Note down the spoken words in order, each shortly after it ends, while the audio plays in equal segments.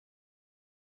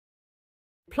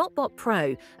Plotbot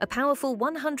Pro, a powerful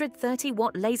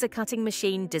 130-watt laser cutting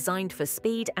machine designed for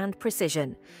speed and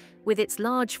precision. With its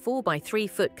large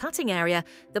 4x3-foot cutting area,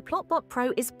 the Plotbot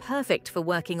Pro is perfect for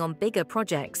working on bigger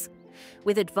projects.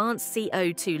 With advanced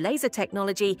CO2 laser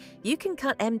technology, you can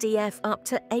cut MDF up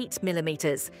to 8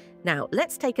 mm. Now,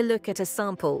 let's take a look at a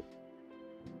sample.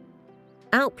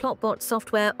 Our Plotbot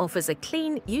software offers a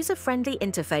clean, user-friendly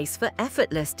interface for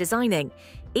effortless designing.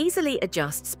 Easily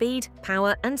adjust speed,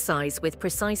 power, and size with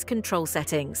precise control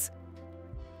settings.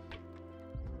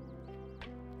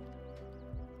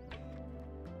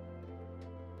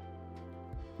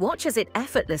 Watch as it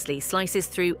effortlessly slices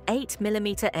through 8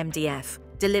 mm MDF,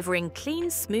 delivering clean,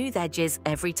 smooth edges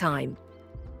every time.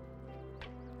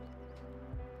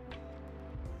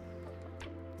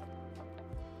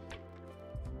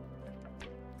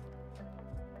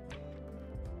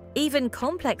 Even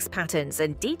complex patterns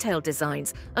and detailed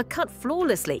designs are cut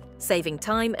flawlessly, saving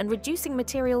time and reducing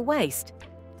material waste.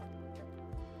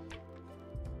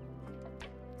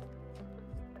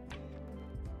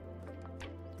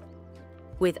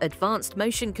 With advanced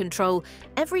motion control,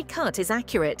 every cut is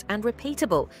accurate and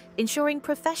repeatable, ensuring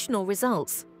professional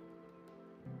results.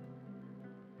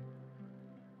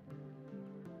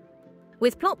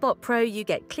 With Plotbot Pro, you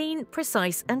get clean,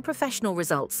 precise, and professional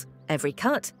results. Every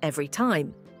cut, every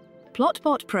time.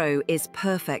 Plotbot Pro is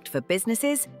perfect for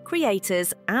businesses,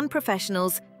 creators, and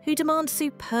professionals who demand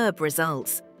superb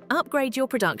results. Upgrade your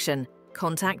production.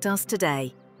 Contact us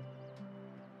today.